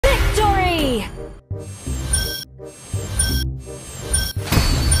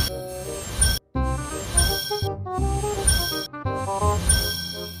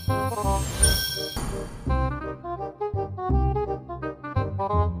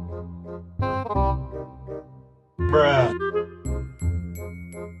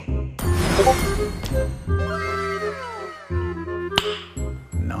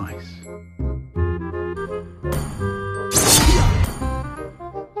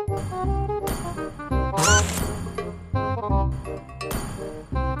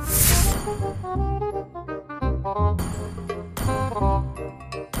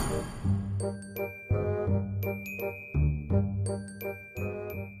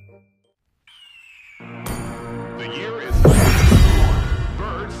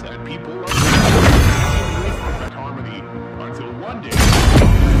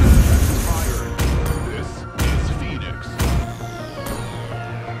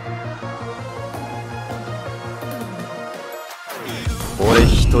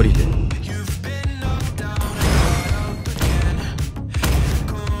一人で。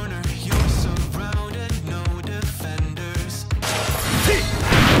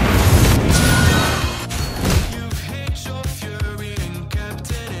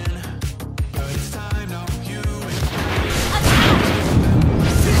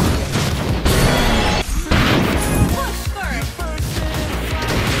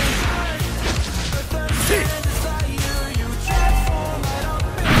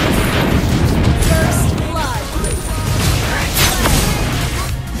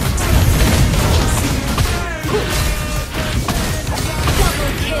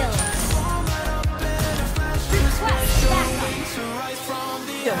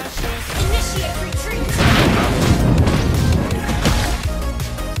Initiate retreat!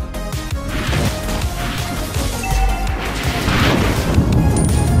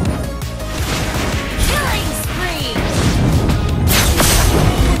 Killing spree!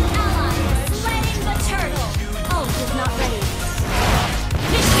 Ally slaying the turtle! Ult is not ready.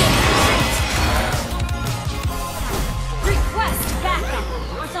 Initiate retreat! Request backup!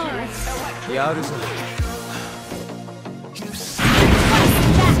 Sorry. やるぞ。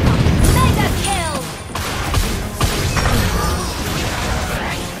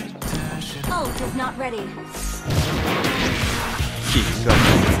Is not ready.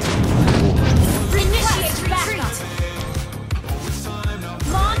 Initiate retreat.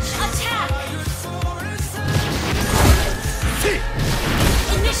 Launch attack.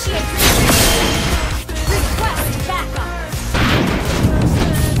 Initiate retreat. Request backup.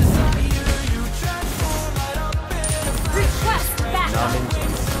 Request backup.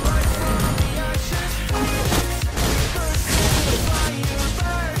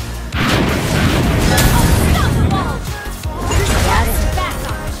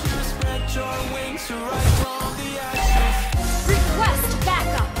 Request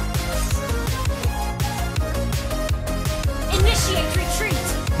backup. Initiate retreat.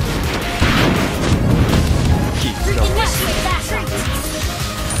 Initiate retreat.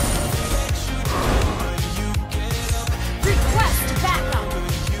 Request backup.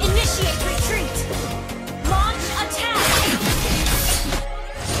 Initiate retreat. Launch attack.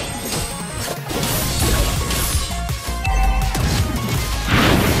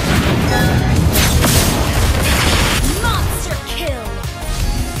 Monster kill!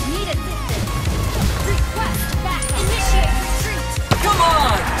 Need assistance. Request back. Initiate retreat. Come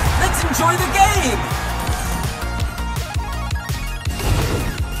on! Let's enjoy the game!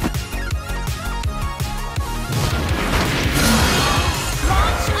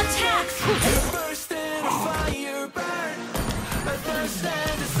 Launch attack.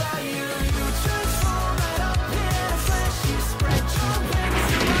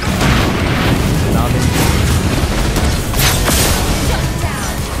 Shut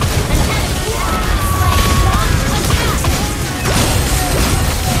down. An enemy has been slain. Launch attack.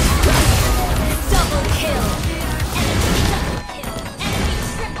 Double kill. Enemy double kill. Enemy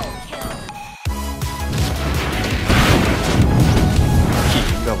triple kill.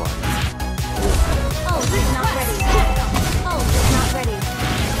 Ult is not ready. Ult is not ready.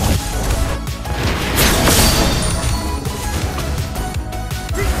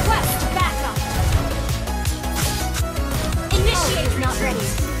 Request backup. Initiate not ready.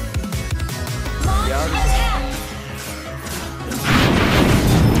 Launch attack.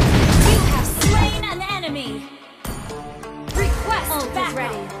 You have slain an enemy. Request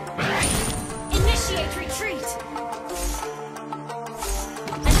backup. Initiate retreat.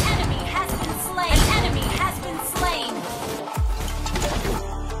 An enemy has been slain. An enemy has been slain.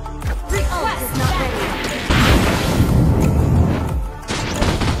 Request is not ready.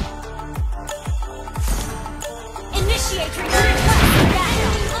 Initiate retreat.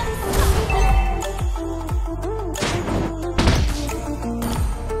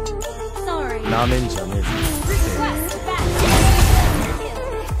 Sorry. なめんじゃねえぞ。 Request backup.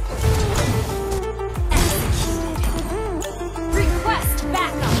 Executed. Request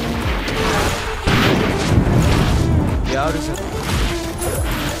backup. やるぞ。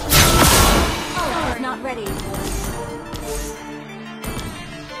 Ult is not ready.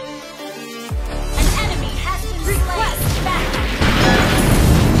 An enemy has been request backup.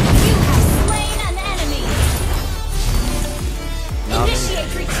 You have slain an enemy.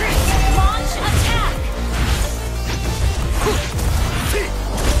 Initiate retreat. Launch attack.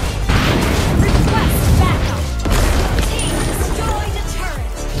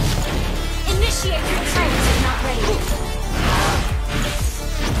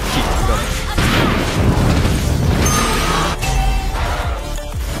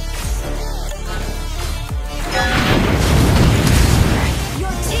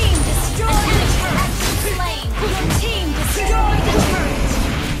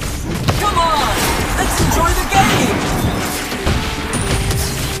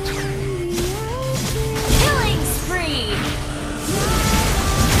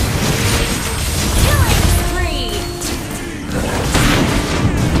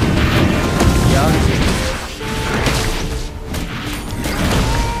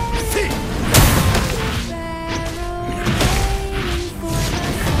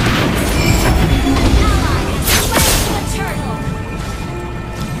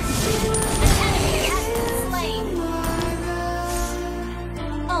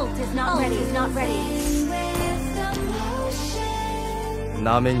 is not ready. Is not ready.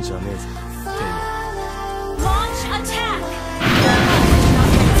 なめんじゃねえぞ。 Launch attack.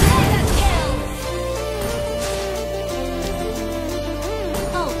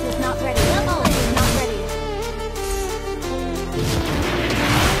 Ult is not ready. Ult is not ready.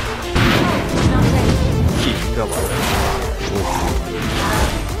 Ult is not ready. 君が悪い。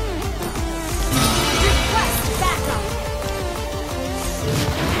 Request backup.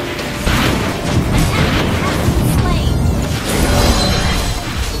 Slain.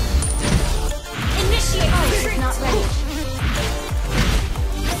 Initiate retreat. Not ready.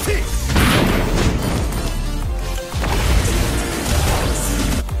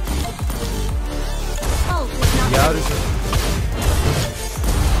 Ult is not やる ready. ぞ。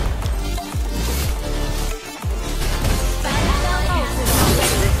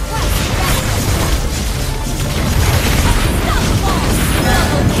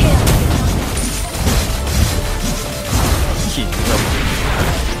 君が悪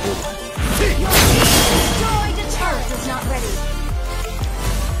い。 Destroyed a turret is not ready.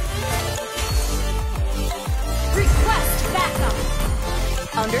 Request backup.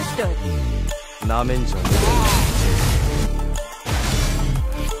 Understood. なめんじゃねえ。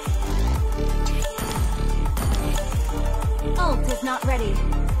 Ult is not ready.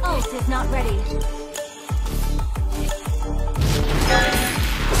 Ult is not ready.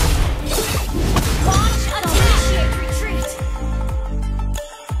 Launch attack. Initiate retreat.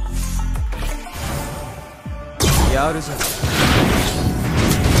 やるぞ。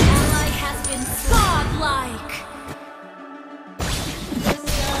 Ally has been godlike.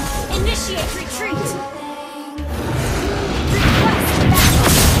 Initiate retreat. Request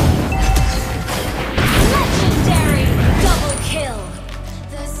backup. Legendary double kill.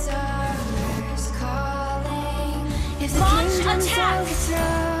 The summer's calling. If the Launch kingdom's attack.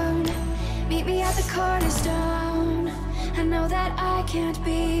 overthrown, meet me at the cornerstone. I know that I can't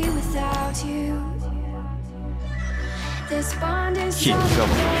be without you. This bond is so 君が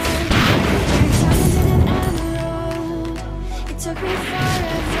悪い。 strong. Diamonds in an emerald. It took me forever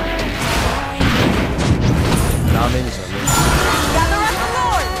to find you. なめんじゃね Gather up the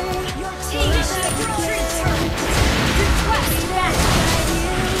Lord. Your team initiate retreat. Request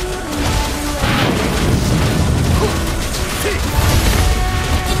backup.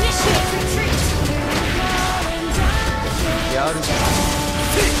 Initiate retreat. え。やるぞ。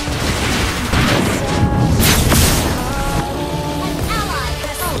 An ally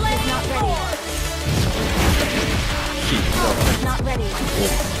has slain not ready. 君が悪い。 Not ready.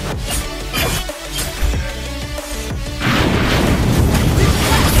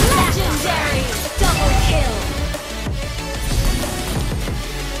 Legendary double kill.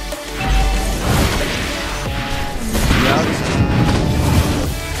 やるぞ。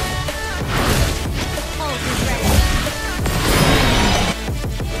 Ult is ready.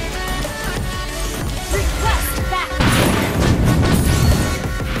 Request backup.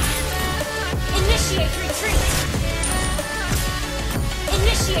 Initiate retreat.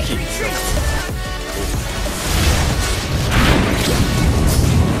 Initiate retreat.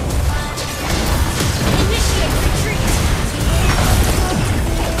 Initiate retreat.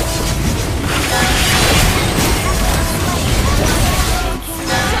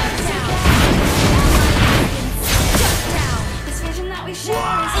 Shut down. This vision that we share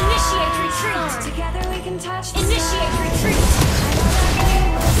is Initiate retreat. together we can touch the Initiate sky. retreat. I know that we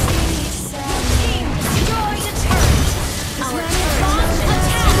will see each side. Team, destroy the turret. Our turret launch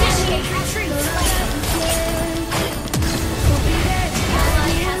attack. Initiate retreat. We'll be there to Ally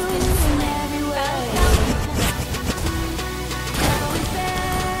guide has you been in slain. every way.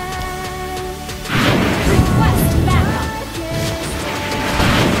 Request backup.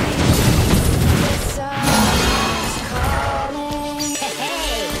 The summer's calling.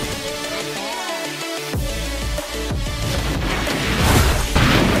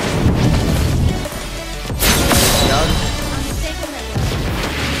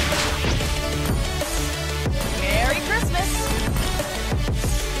 Merry Christmas.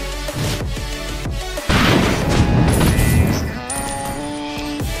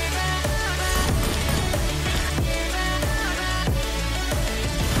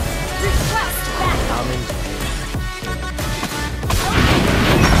 Request backup. なめんじゃね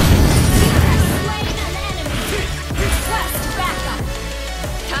Slain an enemy. Request backup.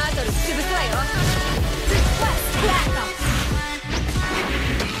 Request backup.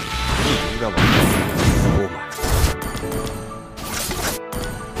 え。君が悪い。